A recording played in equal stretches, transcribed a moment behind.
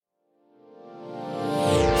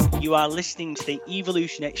You are listening to the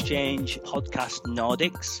Evolution Exchange podcast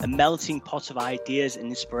Nordics, a melting pot of ideas and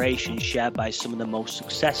inspiration shared by some of the most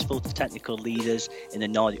successful technical leaders in the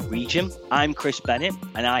Nordic region. I'm Chris Bennett,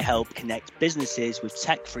 and I help connect businesses with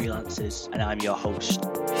tech freelancers, and I'm your host.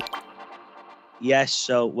 Yes,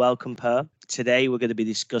 so welcome, Per. Today we're going to be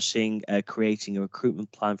discussing creating a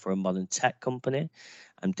recruitment plan for a modern tech company.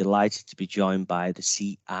 I'm delighted to be joined by the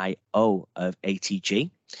CIO of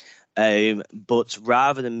ATG. But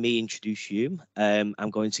rather than me introduce you, I'm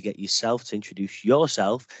going to get yourself to introduce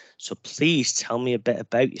yourself. So please tell me a bit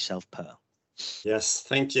about yourself, Per. Yes,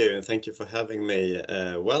 thank you. And thank you for having me.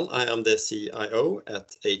 Well, I am the CIO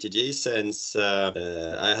at ATG since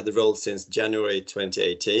I had the role since January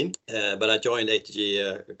 2018. But I joined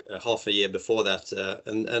ATG half a year before that.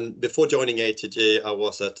 And before joining ATG, I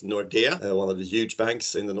was at Nordea, one of the huge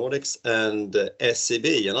banks in the Nordics, and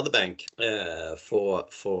SEB, another bank, for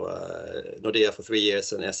Nordea for 3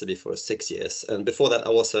 years and SEB for 6 years. And before that, I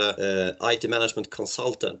was a IT management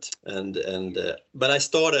consultant. But I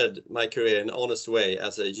started my career in an honest way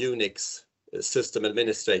as a Unix system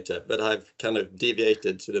administrator, but I've kind of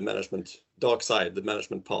deviated to the management dark side, the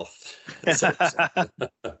management path. But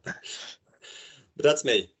that's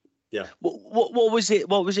me. Yeah. What was it?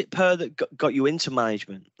 What was it, Per, that got you into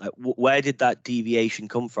management? Like, where did that deviation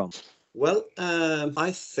come from? Well,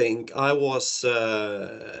 I think I was.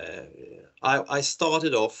 I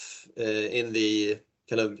started off in the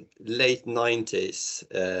kind of late 90s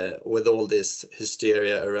with all this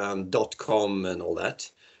hysteria around .com and all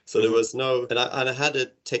that. So there was no, and I had a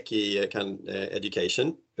techie kind of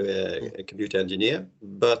education, a computer engineer,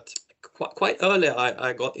 but quite early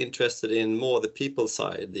I got interested in more the people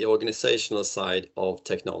side, the organizational side of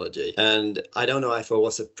technology. And I don't know if I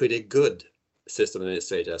was a pretty good system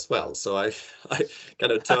administrator as well. So I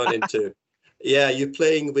kind of turned into, yeah, you're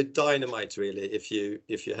playing with dynamite really if you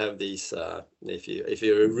have these if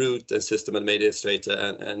you're a root and system administrator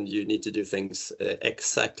and you need to do things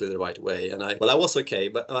exactly the right way. And I was okay,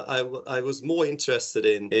 but I was more interested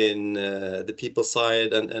in the people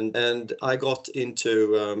side and I got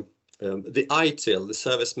into the ITIL, the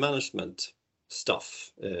service management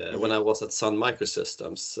stuff when I was at Sun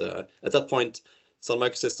Microsystems. At that point, Sun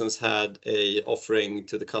Microsystems had a offering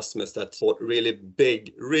to the customers that bought really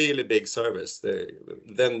big service, the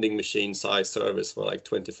vending machine size service for like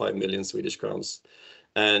 25 million Swedish crowns.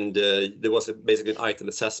 And there was basically an ITIL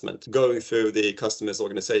assessment going through the customer's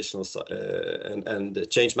organizational and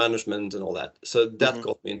change management and all that. So that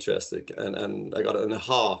got me interested, and I got an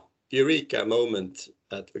eureka moment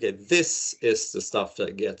that, okay, this is the stuff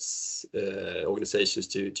that gets organizations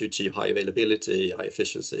to achieve high availability, high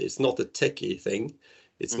efficiency. It's not a techie thing.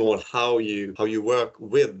 It's more how you work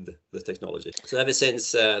with the technology. So ever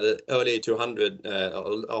since the early 200,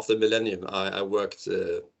 after the millennium, I worked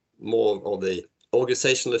more on the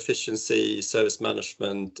organizational efficiency, service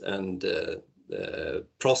management, and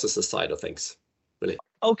processes side of things, really.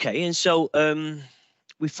 Okay, and so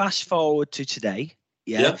we fast forward to today.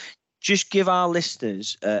 Yeah. Just give our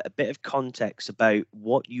listeners a bit of context about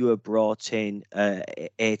what you were brought in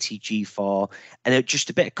ATG for, and just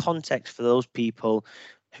a bit of context for those people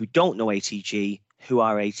who don't know ATG. Who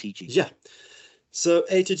are ATG? Yeah. So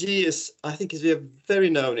ATG is, I think, is very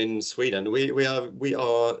known in Sweden.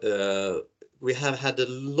 We have had a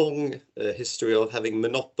long history of having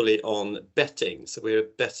monopoly on betting. So we're a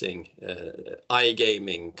betting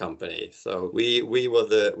iGaming company. So we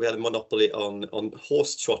had a monopoly on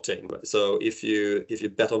horse trotting. So if you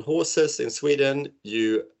bet on horses in Sweden,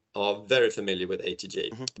 you are very familiar with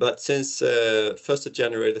ATG. But since 1st of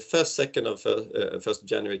January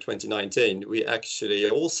 2019, we actually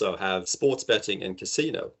also have sports betting and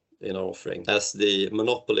casino in our offering as the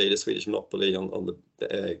Swedish monopoly on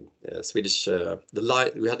the Swedish.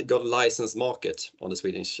 We had got a licensed market on the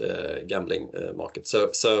Swedish gambling market.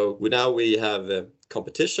 So we have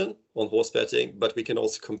competition on horse betting, but we can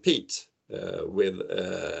also compete with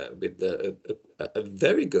a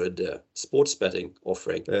very good sports betting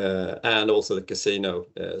offering and also the casino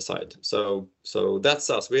side. So that's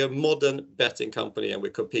us. We are a modern betting company, and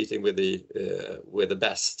we're competing with the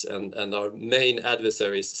best. And our main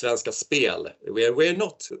adversary is Svenska Spel. We're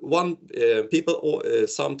not one. People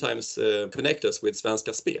sometimes connect us with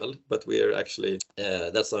Svenska Spel, but we're actually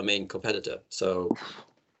that's our main competitor. So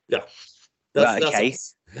yeah. That's okay.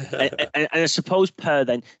 and I suppose, Per,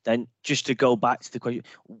 then just to go back to the question,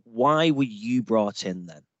 why were you brought in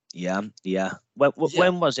then? Yeah.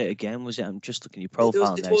 When was it again? Was it? I'm just looking at your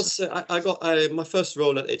profile. It was. I got my first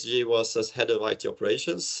role at ATG was as head of IT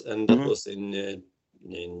operations, and that was in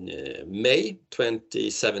May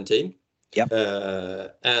 2017. Yep.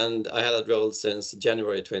 And I had that role since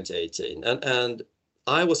January 2018, and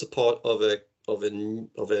I was a part of a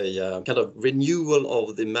kind of renewal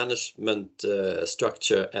of the management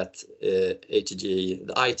structure at ATG,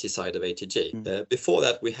 the IT side of ATG. Before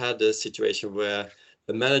that, we had a situation where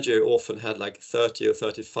the manager often had like 30 or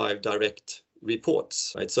 35 direct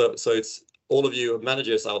reports, right? So it's all of you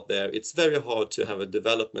managers out there, it's very hard to have a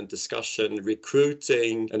development discussion,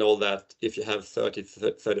 recruiting and all that if you have 30,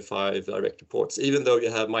 35 direct reports. Even though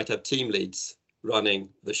you might have team leads running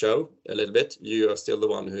the show a little bit, you are still the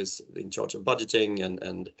one who is in charge of budgeting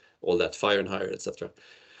and all that, fire and hire, etc.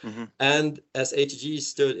 And as ATG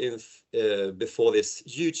stood in before this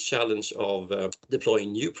huge challenge of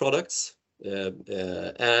deploying new products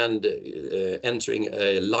and entering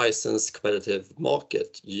a licensed competitive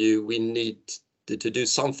market, we need to do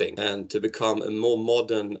something and to become a more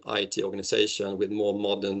modern IT organization with more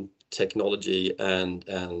modern technology and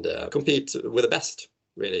compete with the best,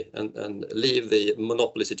 really, and leave the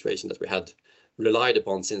monopoly situation that we had relied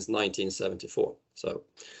upon since 1974. So,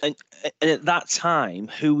 and at that time,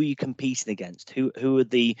 who were you competing against? Who were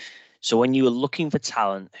so when you were looking for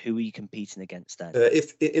talent, who were you competing against then?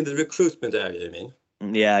 If in the recruitment area, you mean?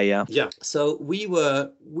 Yeah. So we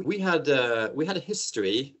had a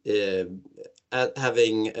history at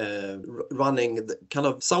having running kind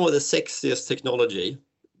of some of the sexiest technology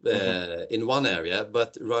in one area,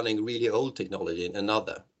 but running really old technology in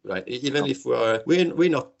another, right? Even if we're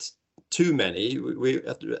not too many. We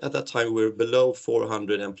at that time we were below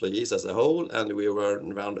 400 employees as a whole, and we were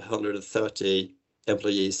around 130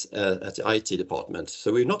 employees at the IT department.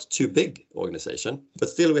 So we're not too big organization, but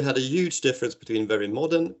still we had a huge difference between very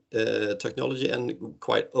modern technology and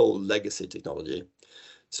quite old legacy technology.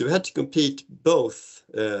 So we had to compete both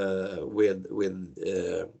with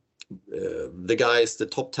the guys, the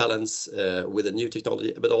top talents with the new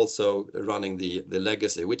technology, but also running the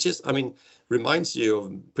legacy, which is, I mean, reminds you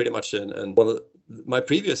of pretty much one of my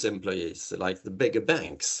previous employees, like the bigger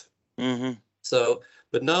banks. So,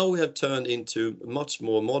 but now we have turned into much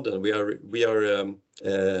more modern. We are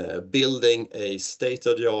building a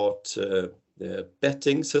state-of-the-art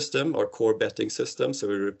betting system, our core betting system. So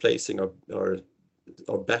we're replacing our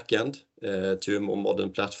backend to a more modern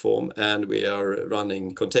platform, and we are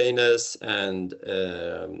running containers and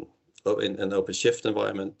in an OpenShift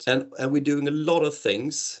environment, and we're doing a lot of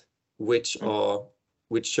things which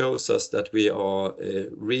shows us that we are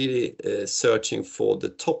really searching for the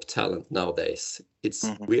top talent nowadays. It's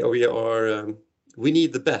we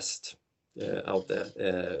need the best out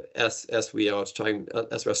there as we are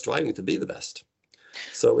striving to be the best.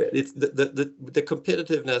 So it's the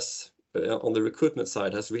competitiveness on the recruitment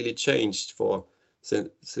side has really changed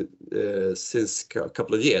since a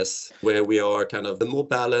couple of years, where we are kind of the more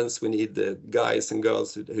balanced. We need the guys and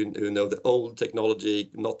girls who know the old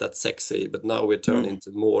technology, not that sexy, but now we're turning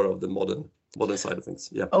into more of the modern side of things.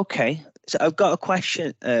 Yeah. Okay, so I've got a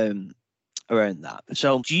question around that.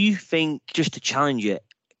 So do you think, just to challenge it,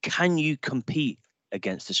 can you compete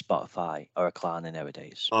against a Spotify or a Klarna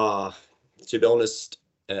nowadays? To be honest,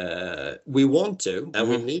 we want to and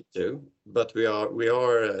we need to, but we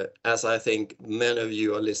are as I think many of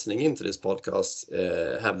you are listening into this podcast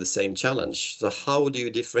have the same challenge. So how do you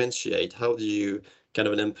differentiate? How do you kind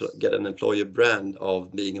of get an employer brand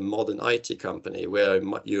of being a modern IT company, where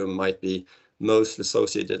you might be mostly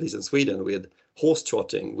associated, at least in Sweden, with horse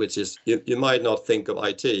trotting, which is, you might not think of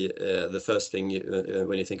IT the first thing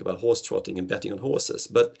when you think about horse trotting and betting on horses,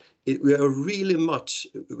 but we are really much,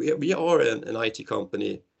 we are an IT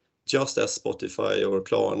company, just as Spotify or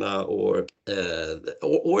Klarna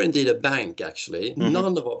or indeed a bank, actually.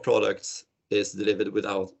 None of our products is delivered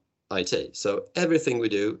without IT. So everything we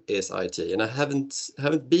do is IT, and I haven't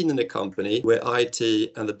been in a company where IT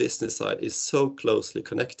and the business side is so closely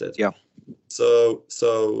connected. Yeah. So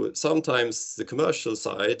sometimes the commercial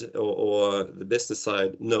side or the business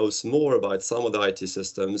side knows more about some of the IT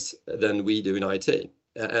systems than we do in IT,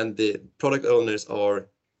 and the product owners are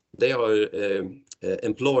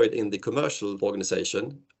employed in the commercial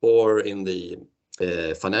organization or in the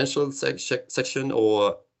financial section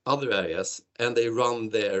or other areas, and they run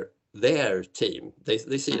their team. They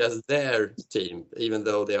see it as their team, even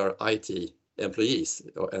though they are IT employees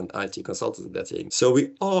and IT consultants in their team. So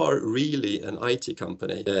we are really an IT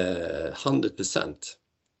company, 100%.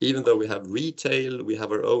 Even though we have retail, we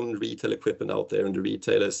have our own retail equipment out there in the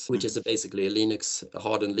retailers, which is basically a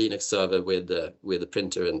hardened Linux server with a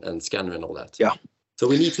printer and scanner and all that. Yeah. So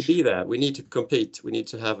we need to be there. We need to compete. We need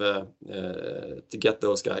to have to get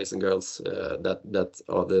those guys and girls that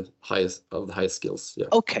are the highest skills. Yeah.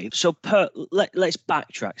 Okay, so let's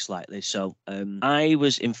backtrack slightly. So I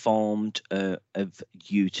was informed of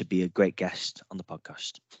you to be a great guest on the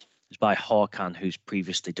podcast. It's by Håkan, who's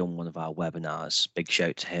previously done one of our webinars. Big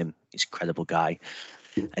shout to him. He's an incredible guy.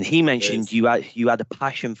 And he mentioned you had a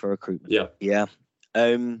passion for recruitment. Yeah. Yeah.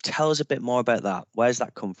 Tell us a bit more about that. Where's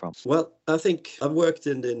that come from? Well, I think I've worked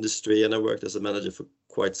in the industry and I worked as a manager for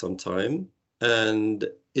quite some time. And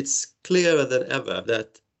it's clearer than ever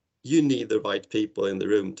that you need the right people in the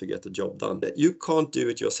room to get the job done. You can't do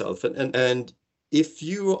it yourself. And if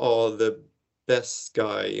you are the best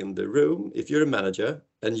guy in the room, if you're a manager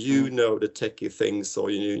and you know the techie things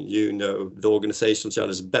or you know the organizational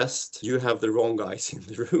challenges best, you have the wrong guys in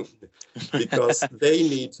the room because they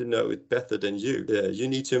need to know it better than you. You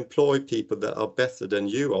need to employ people that are better than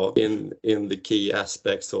you are in the key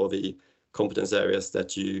aspects or the competence areas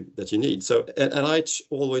that you need. So and I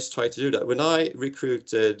always try to do that. When I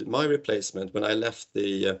recruited my replacement, when I left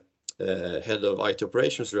the head of IT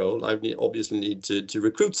operations role, I obviously need to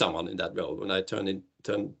recruit someone in that role when I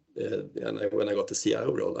when I got the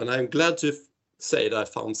CIO role. And I'm glad to say that I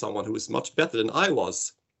found someone who was much better than I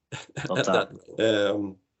was at that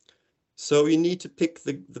role. So you need to pick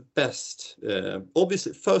the best.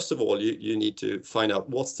 Obviously, first of all, you need to find out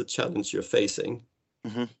what's the challenge you're facing.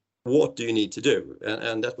 Mm-hmm. What do you need to do?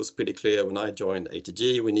 And that was pretty clear when I joined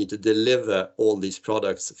ATG. We need to deliver all these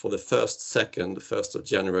products for the 1st of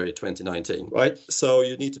January 2019, right? So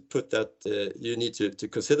you need to put that, you need to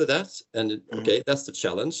consider that. And okay, that's the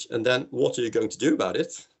challenge. And then what are you going to do about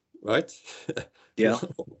it, right? Yeah.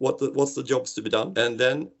 What's the jobs to be done? And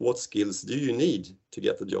then what skills do you need to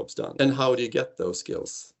get the jobs done? And how do you get those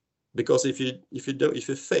skills? Because if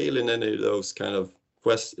you fail in any of those kind of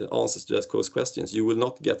answers to those questions, you will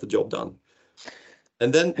not get the job done.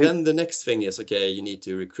 And then the next thing is, okay, you need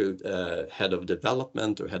to recruit a head of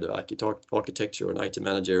development or head of architecture or an IT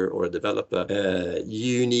manager or a developer.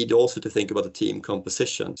 You need also to think about the team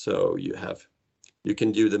composition. So you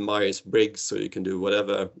can do the Myers-Briggs, or you can do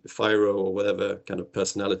whatever, FIRO, or whatever kind of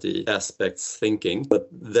personality aspects thinking, but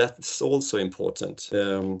that's also important.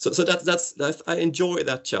 So that's I enjoy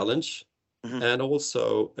that challenge. Mm-hmm. And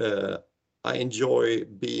also I enjoy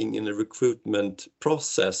being in a recruitment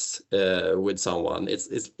process with someone.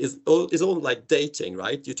 It's all like dating,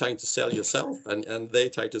 right? You're trying to sell yourself, and they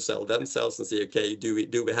try to sell themselves and say, okay, do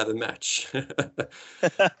we have a match?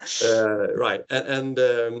 Right, and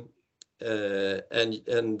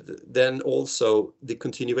then also the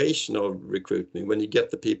continuation of recruitment, when you get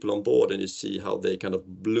the people on board and you see how they kind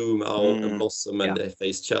of bloom out and blossom and they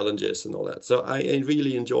face challenges and all that. So I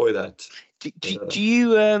really enjoy that. Do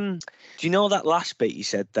you know that last bit you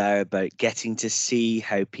said there about getting to see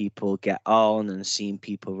how people get on and seeing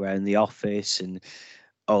people around the office and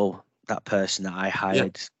that person that I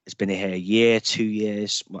hired has been here a year, 2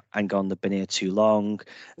 years, and gone, they've been here too long.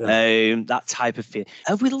 That type of feeling.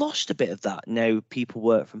 Have we lost a bit of that now people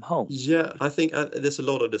work from home? Yeah, I think there's a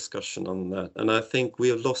lot of discussion on that. And I think we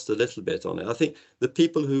have lost a little bit on it. I think the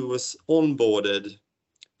people who was onboarded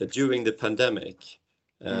during the pandemic,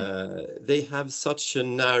 they have such a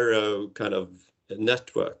narrow kind of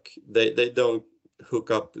network. They don't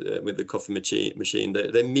hook up with the coffee machine.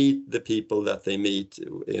 They meet the people that they meet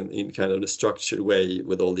in kind of a structured way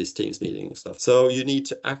with all these Teams meetings and stuff. So you need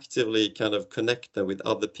to actively kind of connect them with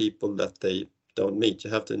other people that they don't meet.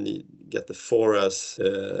 You have to get the forums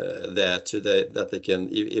there that they can,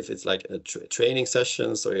 if it's like a training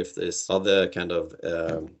sessions, or if there's other kind of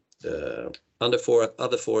other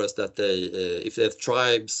forests that they, if they have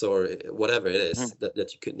tribes or whatever it is,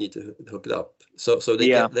 that you could need to hook it up. So they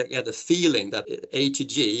get the feeling that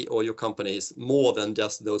ATG or your company is more than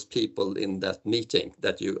just those people in that meeting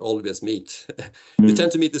that you always meet. You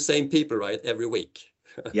tend to meet the same people, right, every week.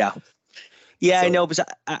 Yeah, I know, because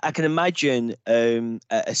I can imagine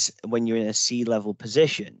when you're in a C-level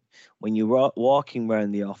position, when you're walking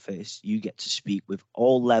around the office, you get to speak with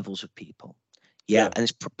all levels of people. Yeah, and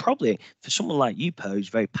it's probably, for someone like you, Po, who's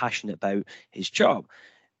very passionate about his job,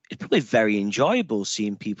 it's probably very enjoyable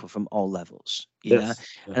seeing people from all levels. Yeah,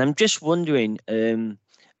 and I'm just wondering,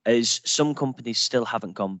 as some companies still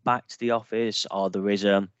haven't gone back to the office, or there is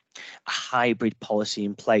a hybrid policy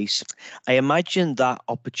in place, I imagine that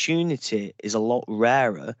opportunity is a lot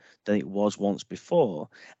rarer than it was once before.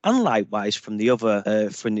 And likewise, from the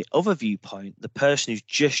other viewpoint, the person who's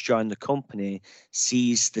just joined the company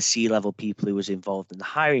sees the C-level people who was involved in the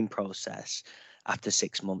hiring process after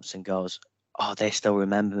 6 months and goes, "Oh, they still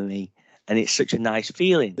remember me," and it's such a nice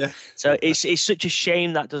feeling. Yeah. So it's such a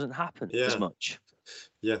shame that doesn't happen as much.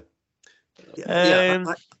 Yeah. Yeah.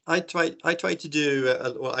 I try to do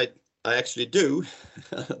well. I actually do.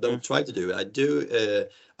 Don't try to do.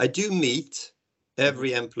 I do meet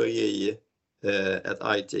every employee at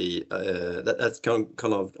IT that's kind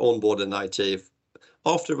of on board in IT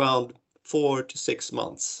after around 4 to 6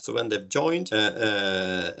 months. So when they've joined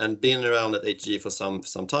and been around at HG for some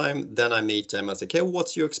time, then I meet them and say, okay,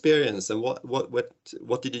 what's your experience and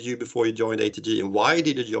what did you do before you joined ATG and why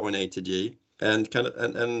did you join ATG? And kind of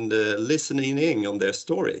listening in on their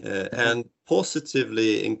story and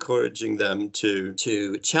positively encouraging them to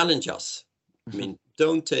challenge us. I mean,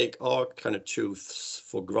 don't take our kind of truths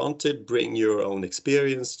for granted. Bring your own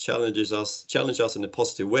experience, challenge us in a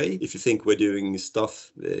positive way. If you think we're doing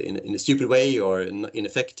stuff in a stupid way or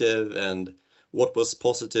ineffective, and what was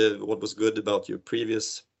positive, what was good about your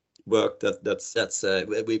previous work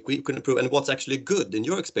we can improve, and what's actually good in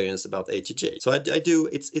your experience about ATG. So I do.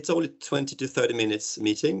 It's only 20 to 30 minutes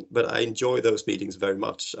meeting, but I enjoy those meetings very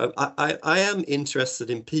much. I am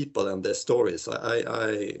interested in people and their stories.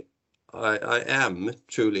 I am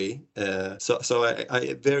truly so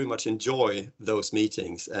I very much enjoy those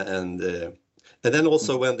meetings, and then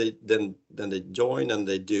also when they join and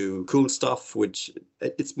they do cool stuff, which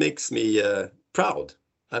it makes me proud.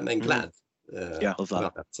 I'm glad. Love that.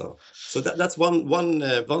 About that. So that's one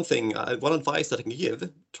thing, one advice that I can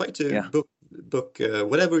give. Try to book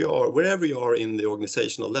wherever you are in the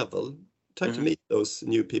organizational level. Try to meet those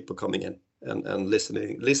new people coming in and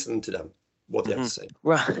listen to them, what they have to say.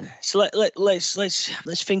 Right. So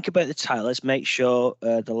let's think about the title. Let's make sure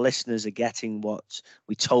the listeners are getting what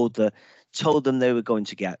we told them they were going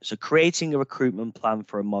to get. So, creating a recruitment plan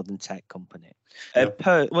for a modern tech company.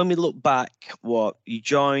 When we look back, you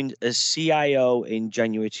joined as CIO in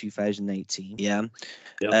January 2018.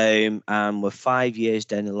 And we're 5 years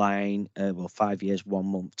down the line. 5 years, 1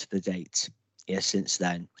 month to the date. Since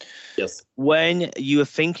then. Yes. When you were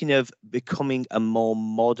thinking of becoming a more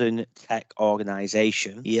modern tech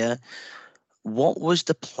organization, what was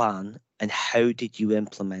the plan and how did you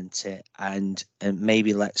implement it? And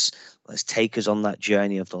maybe let's take us on that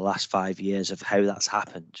journey of the last 5 years of how that's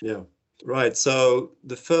happened. Yeah. Right. So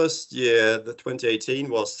the first year, the 2018,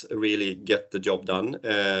 was really get the job done,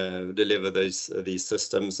 deliver these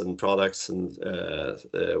systems and products, and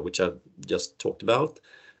which I just talked about.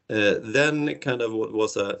 Then kind of what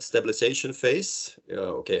was a stabilization phase.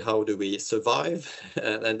 Okay, how do we survive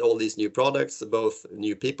and all these new products, both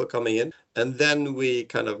new people coming in, and then we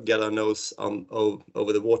kind of get our nose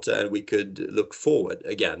over the water, and we could look forward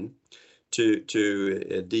again to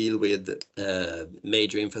deal with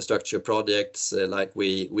major infrastructure projects. Like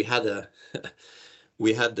we had a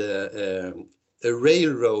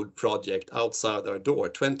railroad project outside our door,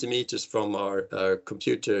 20 meters from our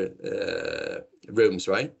computer rooms,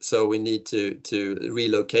 right? So we need to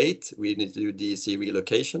relocate. We need to do DC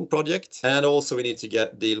relocation project, and also we need to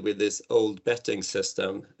deal with this old betting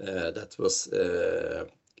system that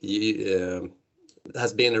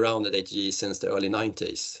has been around at HG since the early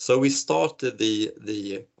 90s. So we started the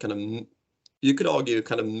kind of, you could argue,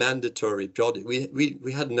 kind of mandatory project. We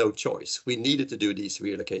had no choice. We needed to do these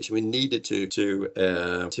relocation. We needed to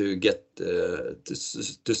get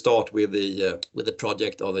to start with the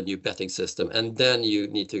project of a new betting system, and then you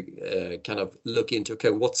need to kind of look into,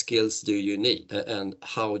 okay, what skills do you need and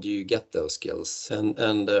how do you get those skills? So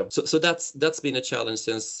that's been a challenge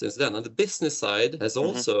since then. And the business side has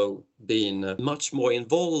also been much more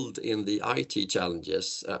involved in the IT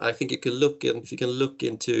challenges. I think if you can look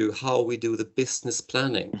into how we do the business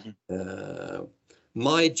planning.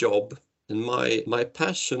 My job and my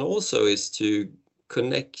passion also is to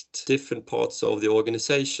connect different parts of the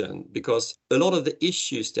organization, because a lot of the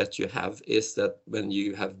issues that you have is that when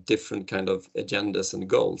you have different kind of agendas and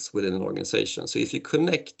goals within an organization. So if you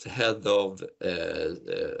connect head of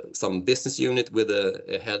some business unit with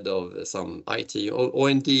a head of some IT, or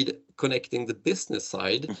indeed connecting the business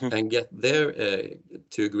side and get them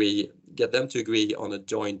to agree on a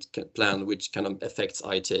joint plan which kind of affects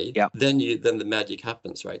IT, then the magic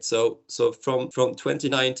happens, right? So from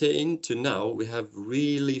 2019 to now, we have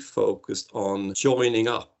really focused on joining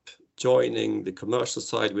the commercial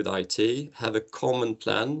side with IT, have a common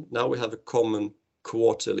plan. Now we have a common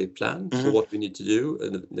quarterly plan for what we need to do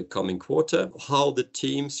in the coming quarter, how the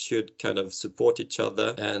teams should kind of support each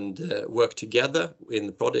other and work together in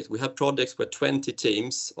the project. We have projects where 20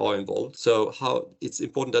 teams are involved, so how it's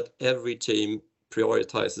important that every team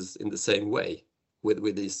prioritizes in the same way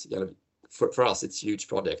with these, you know, for us it's huge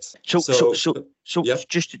projects. So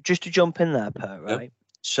just to jump in there, Per, right?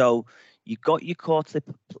 So you got your quarterly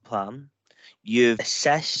plan. You've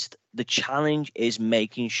assessed the challenge is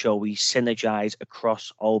making sure we synergize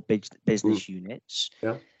across all business units.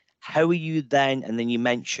 Yeah. How are you then? And then you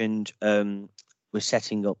mentioned we're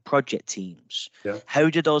setting up project teams. Yeah. How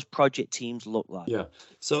do those project teams look like? Yeah.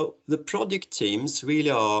 So the project teams really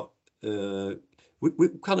are. We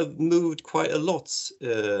kind of moved quite a lot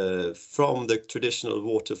from the traditional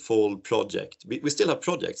waterfall project. We still have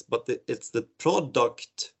projects, but it's the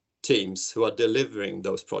product teams who are delivering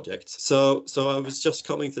those projects. So I was just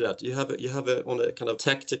coming to that. You have a on a kind of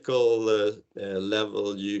tactical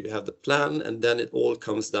level. You have the plan, and then it all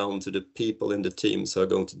comes down to the people in the teams who are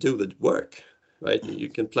going to do the work. Right? You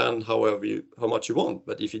can plan how much you want,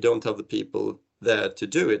 but if you don't have the people there to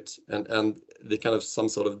do it, and the kind of some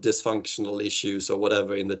sort of dysfunctional issues or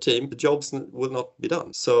whatever in the team, the jobs will not be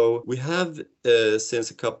done. So we have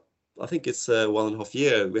since I think it's 1.5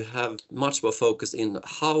 years, we have much more focus in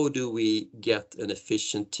how do we get an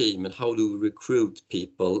efficient team and how do we recruit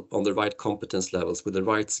people on the right competence levels with the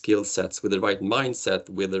right skill sets, with the right mindset,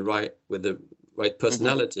 with the right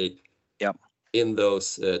personality. Yeah. In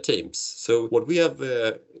those teams. So what we have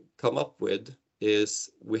come up with is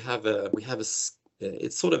we have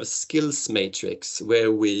it's sort of a skills matrix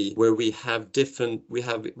where we have different.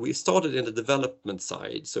 We started in the development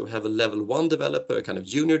side, so we have a level 1 developer, a kind of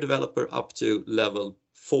junior developer, up to level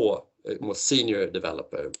 4, a more senior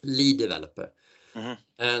developer, lead developer. Mm-hmm.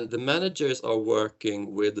 And the managers are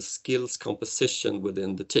working with the skills composition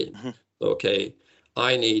within the team. Mm-hmm. Okay,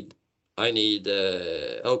 I need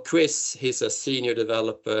Chris, he's a senior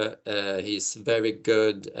developer. He's very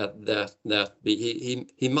good at that.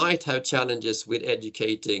 He might have challenges with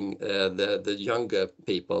educating the younger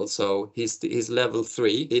people. So he's level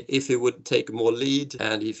 3. If he would take more lead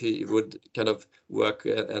and if he would kind of work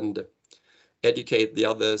and educate the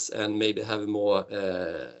others and maybe have more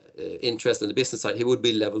interest in the business side, he would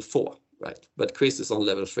be level 4. Right, but Chris is on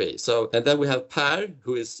level 3. So, and then we have Per,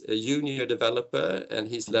 who is a junior developer, and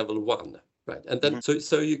he's level 1. Right, and then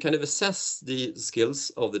so you kind of assess the skills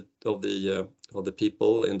of the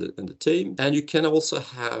people in the team, and you can also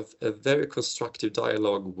have a very constructive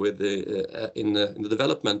dialogue with in the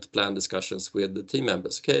development plan discussions with the team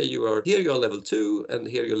members. Okay, you are level 2, and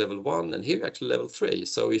here you're level 1, and here you're actually level 3.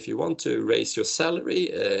 So if you want to raise your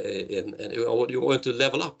salary or you want to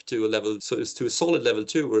level up to a level, so it's to a solid level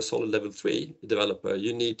 2 or a solid level 3 developer,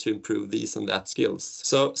 you need to improve these and that skills.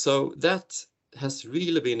 So that has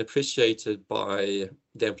really been appreciated by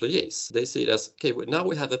the employees. They see it as, okay, well, now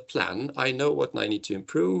we have a plan. I know what I need to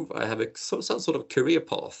improve. I have some sort of career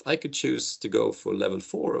path. I could choose to go for level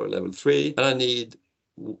 4 or level 3. And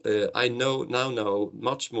I know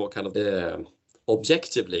much more kind of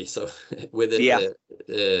objectively. So with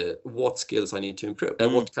what skills I need to improve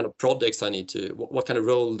and what kind of projects I need to, what kind of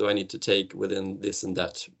role do I need to take within this and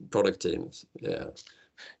that product teams. Yeah.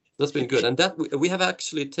 That's been good, and that we have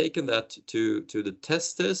actually taken that to the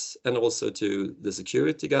testers and also to the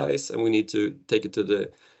security guys, and we need to take it to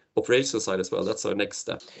the operational side as well. That's our next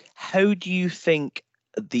step. How do you think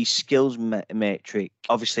the skills matrix?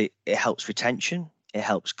 Obviously, it helps retention, it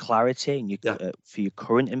helps clarity, and for your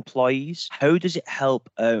current employees. How does it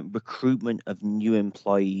help recruitment of new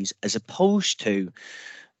employees, as opposed to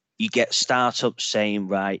you get startups saying,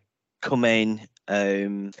 right, come in.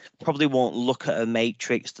 Probably won't look at a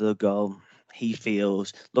matrix. They'll go, he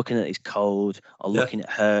feels, looking at his code or looking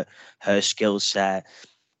at her skill set.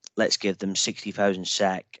 Let's give them 60,000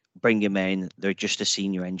 SEK, bring him in. They're just a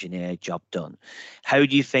senior engineer, job done. How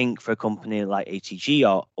do you think for a company like ATG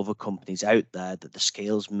or other companies out there that the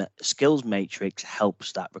skills matrix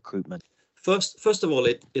helps that recruitment? First of all,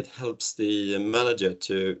 it helps the manager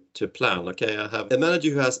to plan. Okay, I have a manager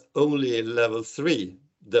who has only level 3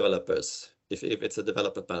 developers. If it's a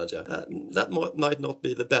development manager, that might not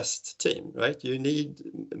be the best team, right? You need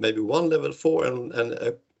maybe 1 level 4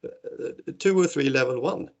 and 2 or 3 level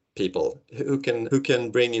 1 people who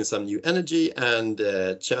can bring in some new energy and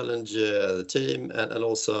challenge the team, and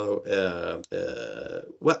also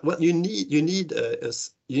what you need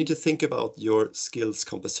is you need to think about your skills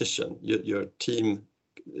composition, your team.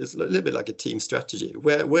 It's a little bit like a team strategy.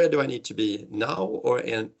 Where do I need to be now or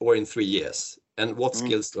in 3 years? And what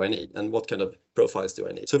skills do I need? And what kind of profiles do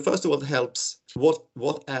I need? So first of all, it helps.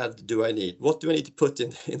 What ad do I need? What do I need to put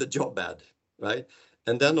in the job ad, right?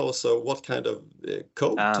 And then also, what kind of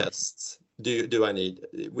code tests do I need?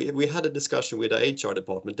 We had a discussion with our HR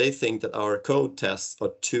department. They think that our code tests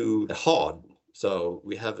are too hard. So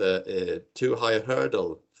we have a too high a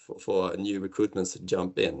hurdle for new recruitments to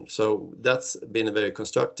jump in. So that's been a very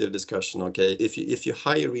constructive discussion. Okay, if you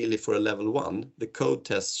hire really for a level 1, the code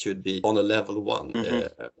test should be on a level 1.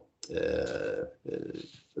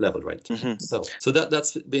 level, right? So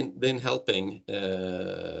that's been helping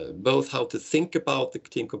both how to think about the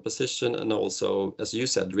team composition and also, as you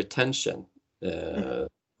said, retention.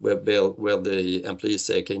 Where the employees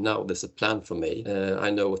say, okay, now there's a plan for me. I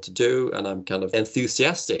know what to do, and I'm kind of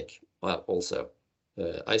enthusiastic. Also,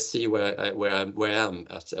 I see where I am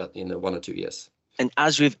at in 1 or 2 years. And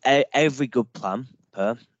as with every good plan,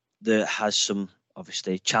 there has some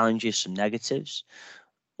obviously challenges, some negatives.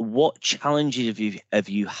 What challenges have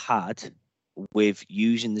you had with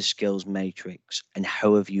using the skills matrix, and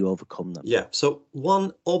how have you overcome them? Yeah. So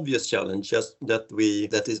one obvious challenge, just that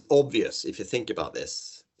is obvious if you think about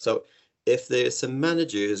this. So if there's a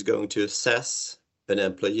manager who's going to assess an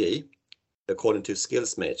employee according to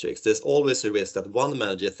skills matrix, there's always a risk that one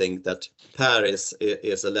manager thinks that Per is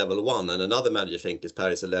a level 1 and another manager thinks Per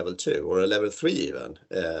is a level 2 or a level 3 even.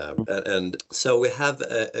 And so we have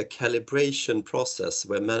a calibration process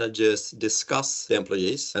where managers discuss the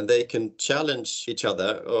employees and they can challenge each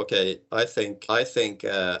other. Okay, I think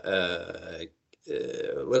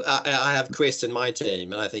well, I have Chris in my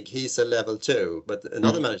team, and I think he's a level 2. But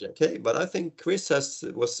another manager, okay, but I think Chris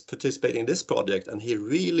was participating in this project, and he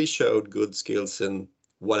really showed good skills in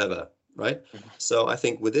whatever, right? So I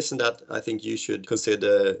think with this and that, I think you should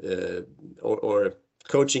consider or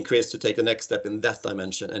coaching Chris to take the next step in that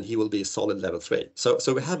dimension, and he will be a solid level 3. So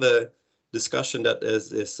we have a discussion that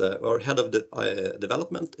is our head of the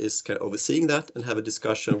development is kind of overseeing that, and have a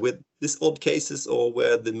discussion with these odd cases or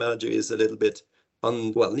where the manager is a little bit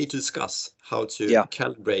need to discuss how to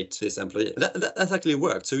calibrate this employee. That actually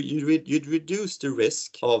worked. So you'd reduce the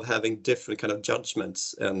risk of having different kind of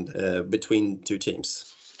judgments and between two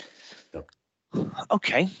teams. Yeah.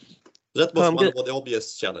 Okay. That was one of the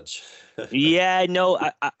obvious challenge. Yeah, no,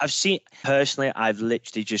 I've seen personally. I've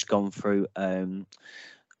literally just gone through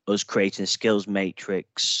us creating a skills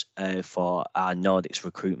matrix for our Nordics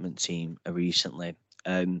recruitment team recently.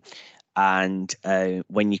 And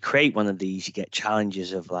when you create one of these, you get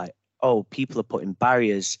challenges of like, oh, people are putting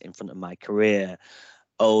barriers in front of my career.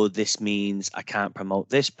 Oh, this means I can't promote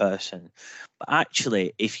this person. But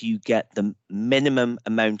actually, if you get the minimum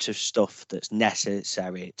amount of stuff that's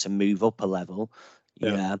necessary to move up a level,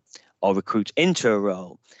 or recruit into a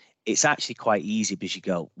role, it's actually quite easy because you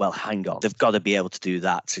go, well, hang on, they've got to be able to do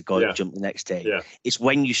that to go jump the next day. Yeah. It's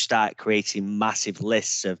when you start creating massive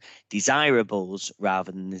lists of desirables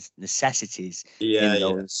rather than necessities in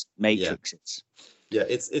those matrices. Yeah,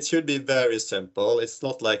 it should be very simple. It's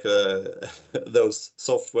not like those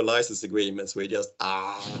software license agreements where you just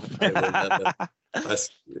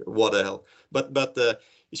what the hell. But it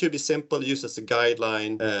should be simple, used as a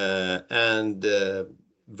guideline, and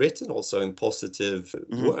written also in positive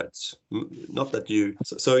words. Not that you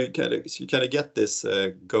kind of get this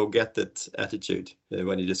go get it attitude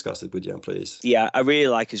when you discuss it with your employees. Yeah, I really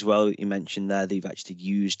like as well, you mentioned there, they've actually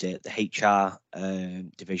used it. The HR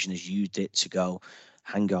division has used it to go,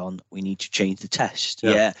 hang on, we need to change the test.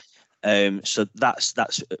 So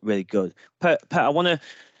that's really good. But I want to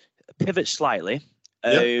pivot slightly.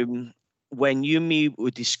 When you and me were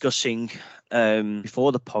discussing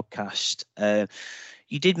before the podcast,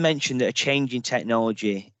 you did mention that a change in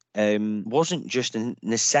technology wasn't just a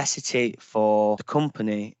necessity for the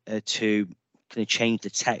company to kind of change the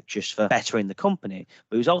tech just for bettering the company,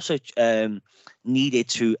 but it was also needed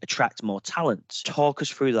to attract more talent. Talk us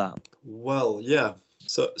through that. Well, yeah.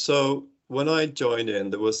 So when I joined in,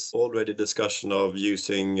 there was already discussion of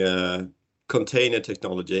using container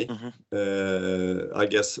technology. I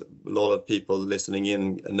guess a lot of people listening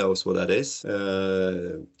in knows what that is.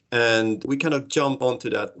 And we kind of jump onto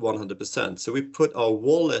that 100%. So we put our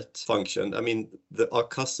wallet function, I mean, our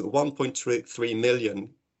customer, 1.3 million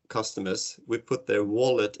customers, we put their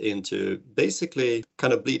wallet into basically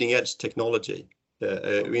kind of bleeding edge technology,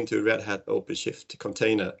 into Red Hat OpenShift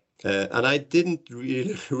container. And I didn't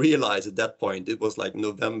really realize at that point, it was like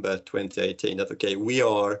November 2018, that, okay, we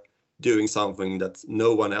are doing something that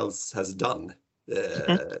no one else has done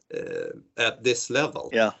at this level.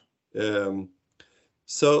 Yeah.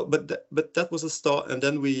 So, but that was a start, and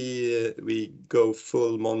then we go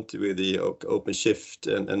full Monty with the OpenShift,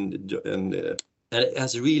 and it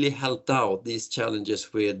has really helped out these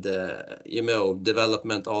challenges with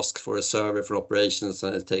development. Ask for a server for operations,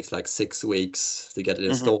 and it takes like 6 weeks to get it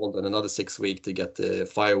installed, and another 6 weeks to get the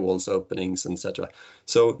firewalls openings, etc.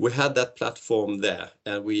 So we had that platform there,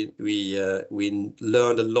 and we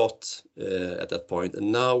learned a lot at that point,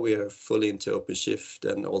 and now we are fully into OpenShift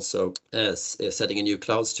and also setting a new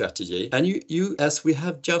cloud strategy. And you as we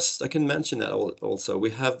have just, I can mention that also, we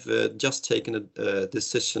have just taken a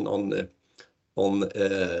decision on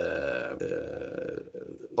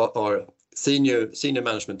our senior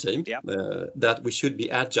management team Yeah. that we should be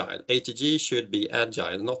agile. ATG should be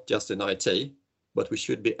agile, not just in IT, but we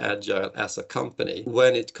should be agile as a company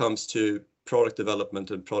when it comes to product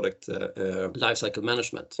development and product lifecycle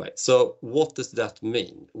management. Right. So what does that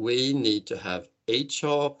mean? We need to have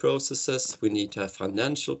HR processes, we need to have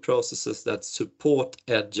financial processes that support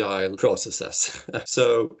agile processes.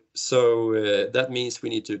 So that means we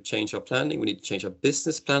need to change our planning, we need to change our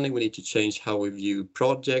business planning, we need to change how we view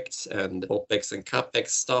projects and OPEX and CAPEX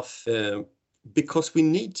stuff, because we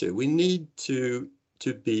need to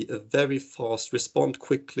be a very fast, respond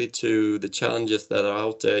quickly to the challenges that are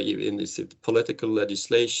out there in this political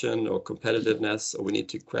legislation or competitiveness, or we need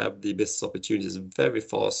to grab the business opportunities very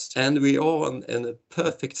fast. And we are in a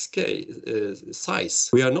perfect scale, size.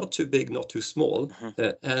 We are not too big, not too small.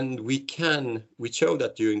 And we show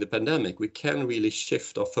that during the pandemic, we can really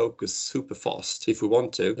shift our focus super fast if we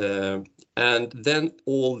want to. And then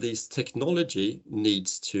all this technology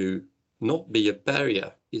needs to not be a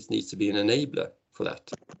barrier, it needs to be an enabler for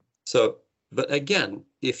that. So, but again,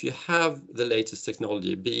 if you have the latest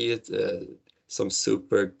technology, be it some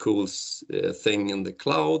super cool thing in the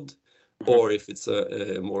cloud, or if it's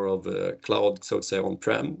more of a cloud, so to say,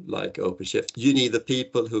 on-prem, like OpenShift, you need the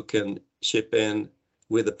people who can chip in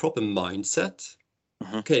with a proper mindset.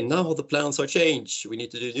 Okay, now the plans are changed. We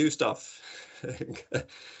need to do new stuff.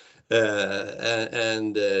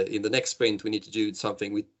 And in the next sprint, we need to do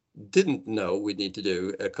something we didn't know we need to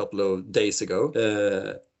do a couple of days ago,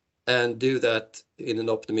 and do that in an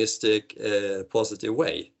optimistic, positive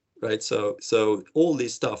way, right? So all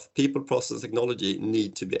this stuff, people, process, technology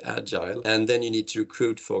need to be agile, and then you need to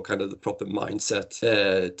recruit for kind of the proper mindset,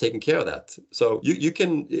 taking care of that. So you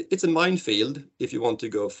can, it's a minefield if you want to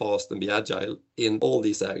go fast and be agile in all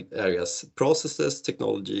these areas: processes,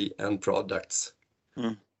 technology, and products,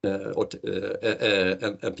 and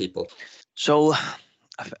people. So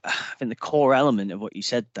I think the core element of what you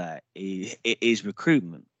said there is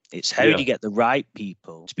recruitment. It's how do you get the right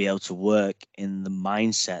people to be able to work in the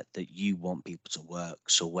mindset that you want people to work.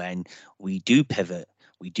 So when we do pivot,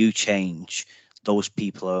 we do change, those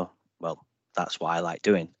people are, well, that's what I like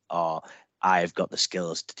doing, or I've got the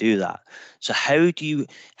skills to do that. So how does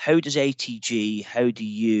ATG, how do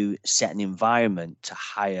you set an environment to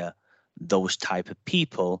hire those type of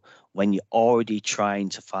people when you're already trying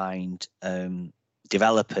to find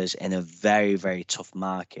developers in a very, very tough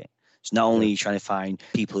market? So not only are you trying to find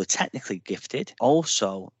people who are technically gifted,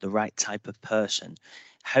 also the right type of person.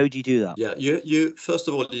 How do you do that? Yeah, you first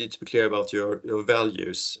of all, you need to be clear about your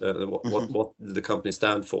values, what the company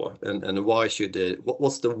stand for, and why should it,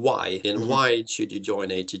 what's the why, and why should you join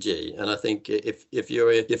ATG? And I think if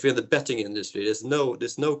you're in the betting industry, there's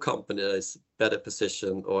no company that is better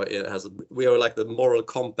positioned, or it has we are like the moral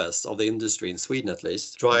compass of the industry in Sweden, at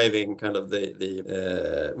least, driving kind of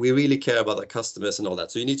the we really care about our customers and all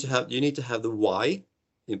that. So you need to have the why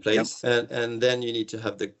in place, and then you need to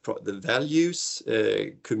have the values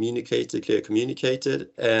clear communicated,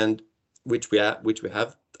 and which we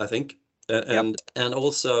have, I think, and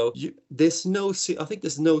also there's no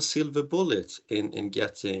silver bullet in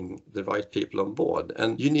getting the right people on board,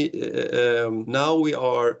 and you need now we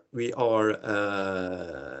are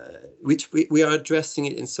addressing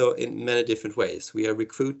it in many different ways. We are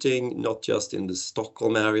recruiting not just in the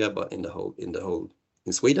Stockholm area, but in the whole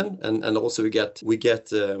in Sweden, and also we get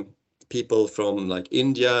people from like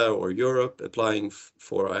India or Europe applying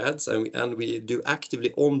for our ads, and we do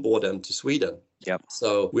actively onboard them to Sweden. Yep.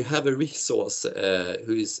 So we have a resource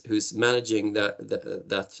who's managing that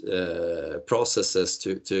processes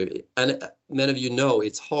to, and many of you know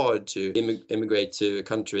it's hard to immigrate to a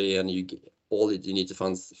country, and you need to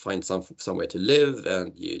find somewhere to live,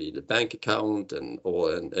 and you need a bank account, and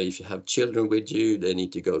if you have children with you, they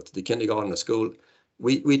need to go to the kindergarten or school.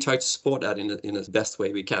 We try to support that in the best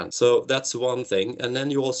way we can. So that's one thing. And then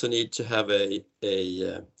you also need to have a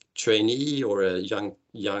trainee or a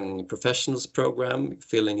young professionals program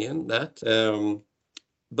filling in that.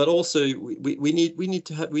 But also we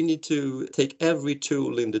need to take every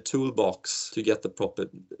tool in the toolbox to get the proper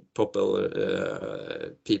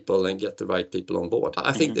people and get the right people on board.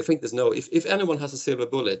 I think there's no, if anyone has a silver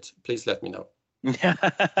bullet, please let me know.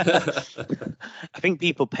 I think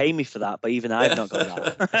people pay me for that, but even I've not got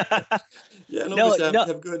that. Yeah, and obviously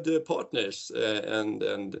have good partners and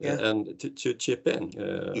to chip in.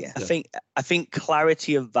 I think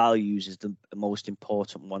clarity of values is the most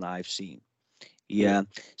important one I've seen.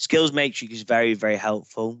 Skills matrix is very, very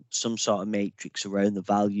helpful. Some sort of matrix around the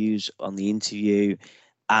values on the interview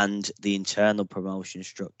and the internal promotion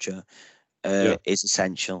structure is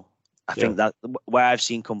essential. I think that where I've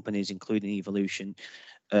seen companies, including Evolution,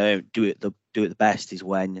 do it the best is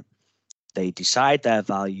when they decide their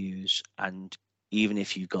values, and even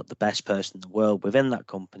if you've got the best person in the world within that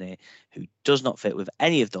company who does not fit with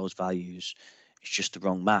any of those values, it's just the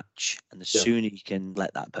wrong match. And the sooner you can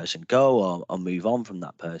let that person go or move on from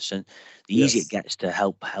that person, the easier it gets to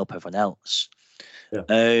help everyone else. Yeah.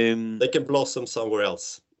 They can blossom somewhere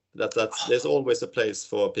else. There's always a place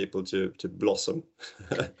for people to blossom.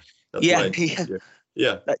 That's yeah. view.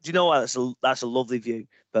 Yeah. Do you know what? That's a lovely view.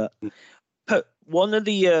 But one of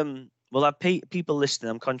the well, I've people listening.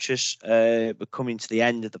 I'm conscious we're coming to the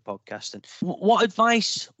end of the podcast. And what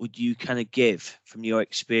advice would you kind of give from your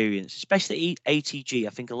experience, especially ATG? I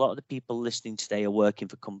think a lot of the people listening today are working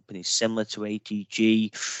for companies similar to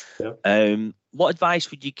ATG. Yeah. What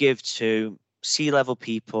advice would you give to C-level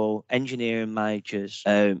people, engineering managers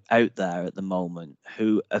out there at the moment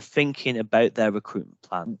who are thinking about their recruitment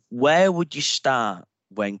plan? Where would you start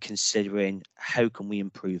when considering how can we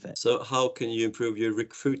improve it? So how can you improve your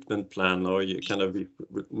recruitment plan, or you kind of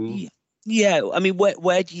Yeah, I mean,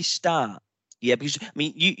 where do you start? Yeah, because I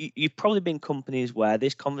mean, you've probably been companies where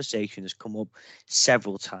this conversation has come up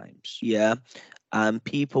several times. Yeah, and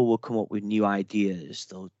people will come up with new ideas.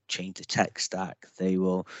 They'll change the tech stack.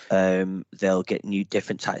 They'll get new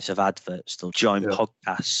different types of adverts. They'll join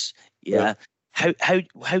podcasts. Yeah. How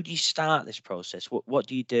do you start this process? What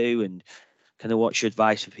do you do, and kind of what's your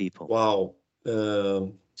advice for people? Wow.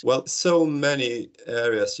 Well, so many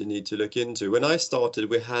areas you need to look into. When I started,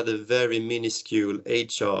 we had a very minuscule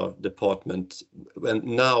HR department. And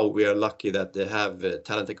now we are lucky that they have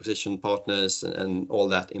talent acquisition partners and all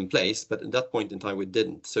that in place. But at that point in time, we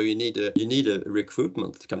didn't. So you need a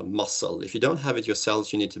recruitment kind of muscle. If you don't have it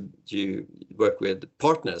yourselves, you need to work with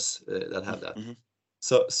partners that have that. Mm-hmm.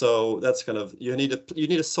 So that's kind of you need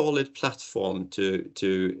a solid platform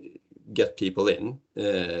to get people in.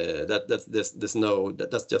 That's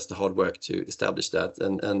just the hard work to establish that.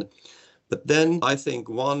 But then I think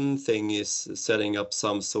one thing is setting up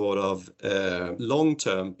some sort of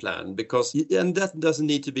long-term plan, and that doesn't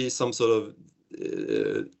need to be some sort of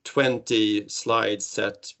 20 slide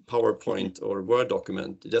set PowerPoint or Word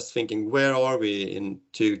document. Just thinking, where are we in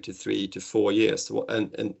 2 to 3 to 4 years?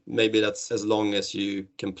 And maybe that's as long as you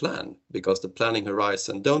can plan, because the planning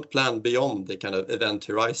horizon, don't plan beyond the kind of event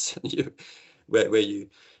horizon where you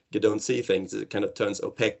don't see things. It kind of turns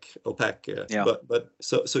opaque. Yeah. But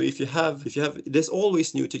so if you have, there's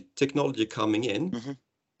always new technology coming in. Mm-hmm.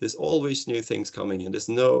 There's always new things coming in.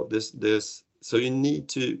 So you need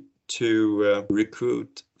to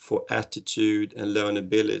recruit for attitude and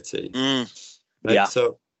learnability. Right? Yeah.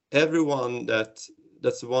 So everyone that's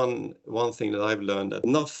one thing that I've learned, that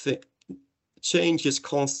nothing change is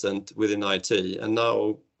constant within IT, and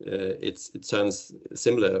now it turns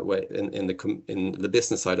similar way in the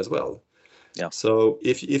business side as well. Yeah. So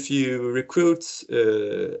if you recruit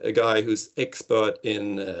a guy who's expert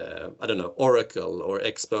in I don't know, Oracle, or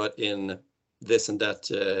expert in this and that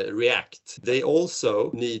React, they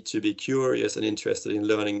also need to be curious and interested in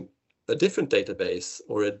learning a different database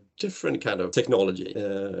or a different kind of technology,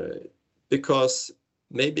 because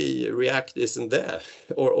maybe React isn't there,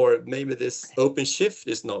 or maybe this OpenShift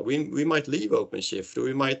is not. We might leave OpenShift, or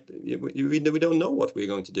we don't know what we're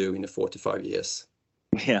going to do in 4 to 5 years.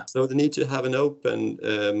 Yeah. So they need to have an open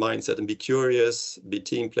mindset and be curious, be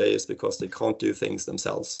team players, because they can't do things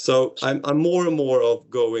themselves. So I'm more and more of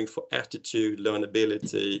going for attitude,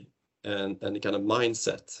 learnability, and the kind of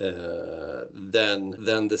mindset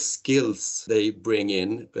than the skills they bring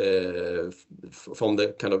in from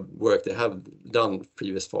the kind of work they have done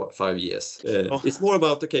previous 5 years. It's more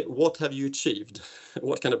about, okay, what have you achieved?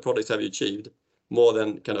 What kind of products have you achieved? More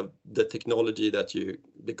than kind of the technology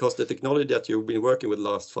because the technology that you've been working with the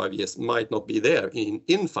last 5 years might not be there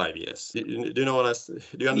in 5 years. Do you know what do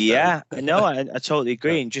you understand? Yeah, no, I totally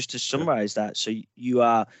agree. And just to summarize that, so you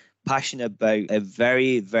are passionate about a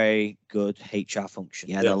very, very good HR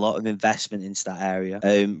function, and a lot of investment into that area.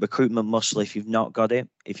 Recruitment muscle, if you've not got it.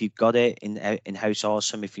 If you've got it in-house,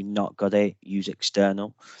 awesome. If you've not got it, use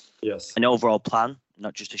external. Yes. An overall plan,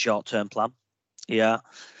 not just a short-term plan. Yeah.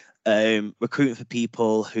 Recruiting for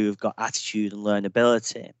people who've got attitude and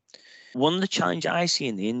learnability. One of the challenges I see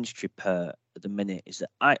in the industry at the minute is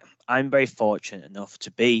that I'm very fortunate enough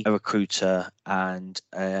to be a recruiter, and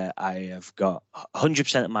I have got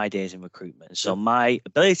 100% of my days in recruitment. So my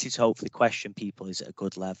ability to hopefully question people is at a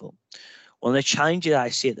good level. One of the challenges I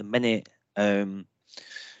see at the minute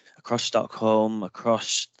across Stockholm,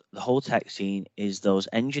 across the whole tech scene, is those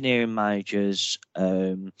engineering managers,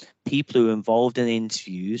 people who are involved in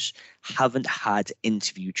interviews, haven't had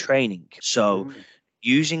interview training. So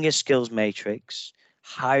using a skills matrix,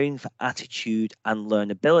 hiring for attitude and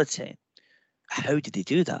learnability. How did they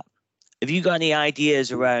do that? Have you got any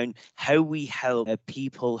ideas around how we help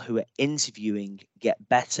people who are interviewing get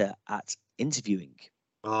better at interviewing?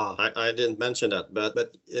 I didn't mention that,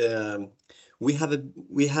 but we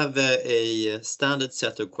have a standard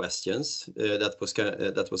set of questions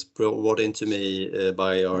that was brought into me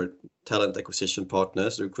by our talent acquisition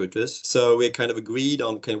partners, recruiters. So we kind of agreed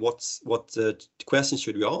on what questions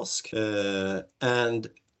should we ask, and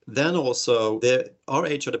then also our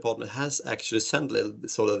HR department has actually sent a little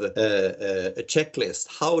sort of a checklist.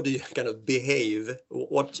 How do you kind of behave?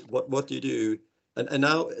 What do you do? And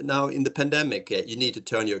now in the pandemic, you need to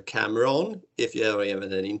turn your camera on if you are in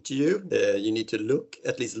an interview. You need to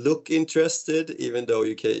at least look interested, even though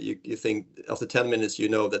you think after 10 minutes you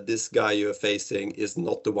know that this guy you're facing is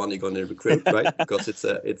not the one you're going to recruit, right? Because it's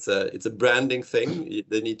a branding thing.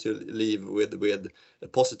 They need to leave with a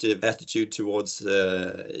positive attitude towards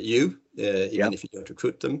you, even if you don't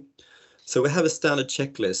recruit them. So we have a standard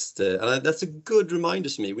checklist, and that's a good reminder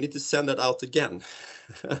to me. We need to send that out again.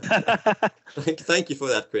 Thank you for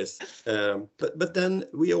that, Chris. But then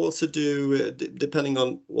we also do, depending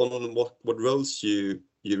on what roles you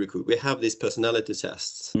recruit, we have these personality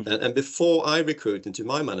tests. And before I recruit into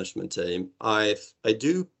my management team, I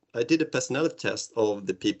did a personality test of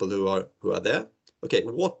the people who are there. Okay,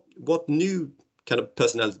 what new kind of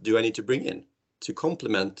personality do I need to bring in to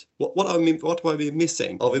complement what are we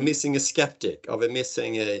missing? Are we missing a skeptic? Are we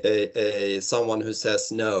missing a someone who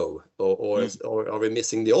says no, or are we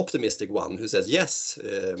missing the optimistic one who says yes?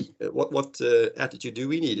 What attitude do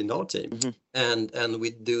we need in our team? And we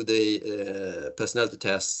do the personality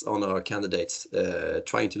tests on our candidates,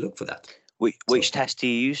 trying to look for that. Which test do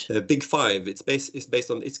you use? Big Five. It's based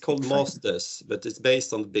on. It's called Masters, but it's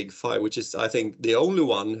based on the Big Five, which is, I think, the only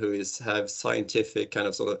one who have scientific kind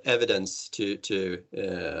of sort of evidence to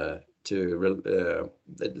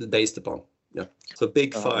based upon. Yeah. So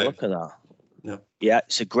Big Five. Look at that. Yeah,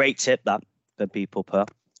 it's a great tip that for people, Per.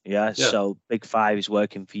 Yeah. So Big Five is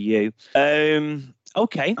working for you.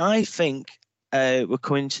 Okay. I think we're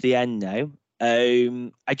coming to the end now.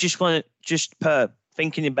 I just want to Per.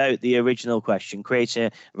 Thinking about the original question, create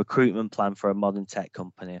a recruitment plan for a modern tech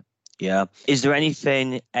company. Yeah. Is there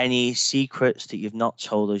any secrets that you've not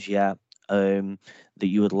told us yet that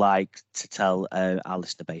you would like to tell our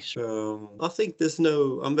listener base? I think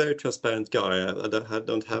I'm very transparent guy. I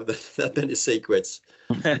don't have that many secrets.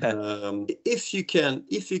 If you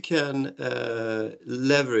can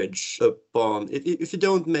leverage upon, if you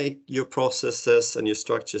don't make your processes and your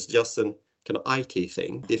structures just an kind of IT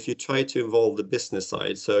thing. If you try to involve the business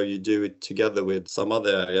side, so you do it together with some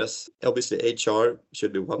other areas, obviously HR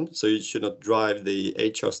should be one. So you should not drive the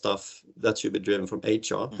HR stuff. That should be driven from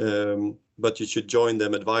HR. But you should join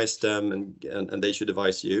them, advise them, and they should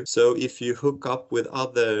advise you. So if you hook up with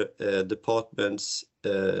other departments,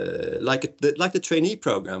 like the trainee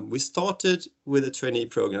program, we started with a trainee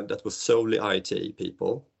program that was solely IT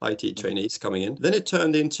people, IT trainees coming in. Then it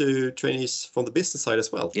turned into trainees from the business side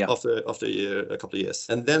as well. After a couple of years,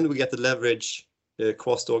 and then we get the leverage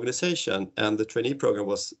across the organization, and the trainee program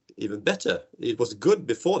was even better. It was good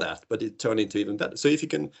before that, but it turned into even better. So if you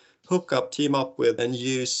can hook up, team up with, and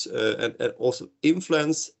use and also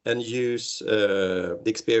influence and use the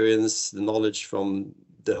experience, the knowledge from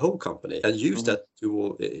the whole company, and use that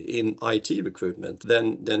in IT recruitment,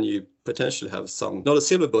 then you potentially have not a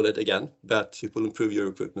silver bullet again, but it will improve your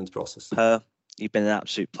recruitment process. You've been an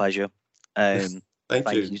absolute pleasure. Thank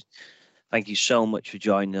you. Thank you so much for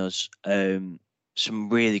joining us. Some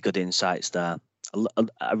really good insights there.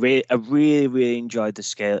 I really enjoyed the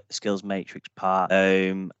skills matrix part.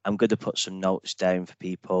 I'm going to put some notes down for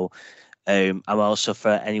people. I'm also, for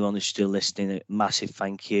anyone who's still listening, a massive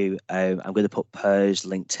thank you. I'm going to put Per's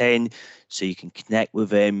LinkedIn so you can connect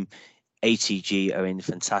with him. ATG are in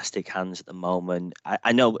fantastic hands at the moment.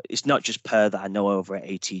 I know it's not just Per that I know over at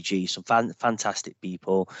ATG. Some fantastic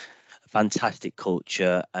people, fantastic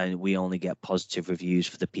culture, and we only get positive reviews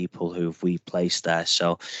for the people who we placed there.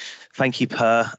 So thank you, Per.